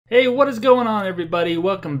Hey, what is going on, everybody?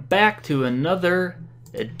 Welcome back to another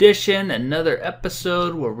edition, another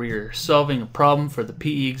episode where we are solving a problem for the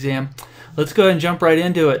PE exam. Let's go ahead and jump right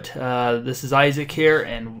into it. This is Isaac here,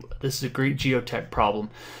 and this is a great geotech problem.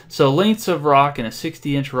 So lengths of rock in a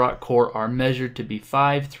 60-inch rock core are measured to be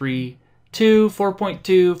 5, 3, 2,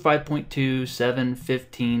 4.2, 5.2, 7,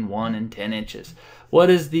 15, 1, and 10 inches. What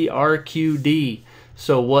is the RQD?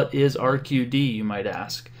 So what is RQD, you might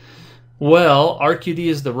ask? Well, RQD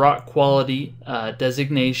is the rock quality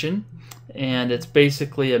designation, and it's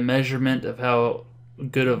basically a measurement of how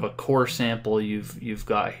good of a core sample you've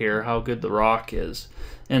got here, how good the rock is.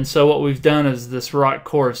 And so what we've done is this rock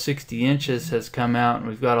core of 60 inches has come out, and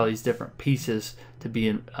we've got all these different pieces to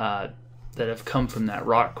be that have come from that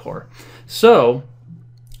rock core. So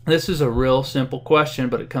this is a real simple question,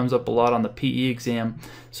 but it comes up a lot on the PE exam.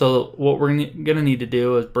 So what we're going to need to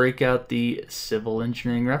do is break out the Civil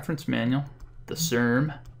Engineering Reference Manual, the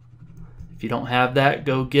CERM. If you don't have that,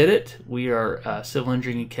 go get it. We are Civil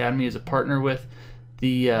Engineering Academy is a partner with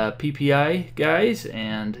the PPI guys,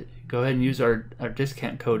 and go ahead and use our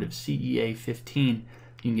discount code of CEA15.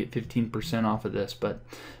 You can get 15% off of this. But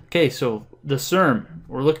okay, so the CERM,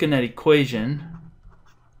 we're looking at equation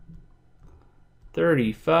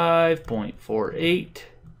 35.48,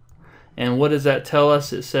 and what does that tell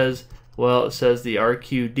us? It says, well, it says the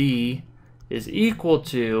RQD is equal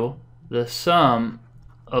to the sum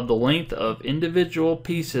of the length of individual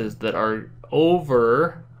pieces that are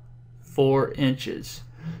over 4 inches.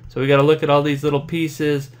 So we got to look at all these little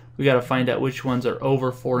pieces. We got to find out which ones are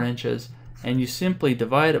over 4 inches, and you simply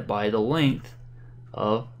divide it by the length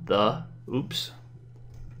of the, that's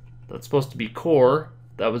supposed to be core.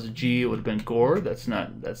 That was a G, it would have been core. That's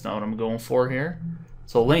not what I'm going for here.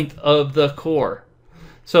 So length of the core.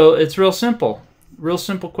 So it's real simple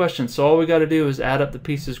question. So all we got to do is add up the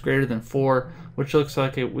pieces greater than 4, which looks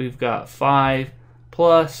like we've got 5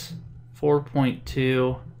 plus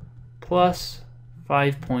 4.2 plus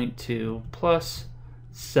 5.2 plus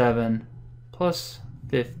 7 plus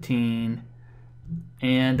 15,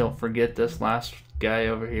 and don't forget this last guy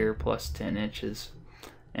over here, plus 10 inches.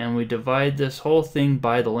 And we divide this whole thing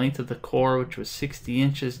by the length of the core, which was 60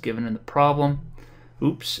 inches given in the problem.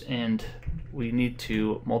 And we need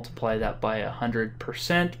to multiply that by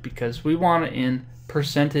 100% because we want it in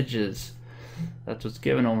percentages. That's what's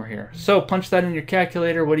given over here. So punch that in your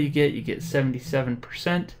calculator. What do you get? You get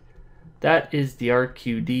 77%. That is the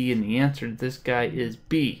RQD, and the answer to this guy is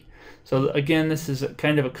B. So again, this is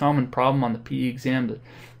kind of a common problem on the PE exam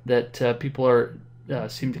that people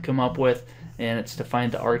seem to come up with. And it's to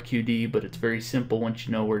find the RQD, but it's very simple once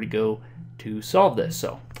you know where to go to solve this.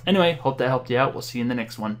 So anyway, hope that helped you out. We'll see you in the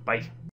next one. Bye.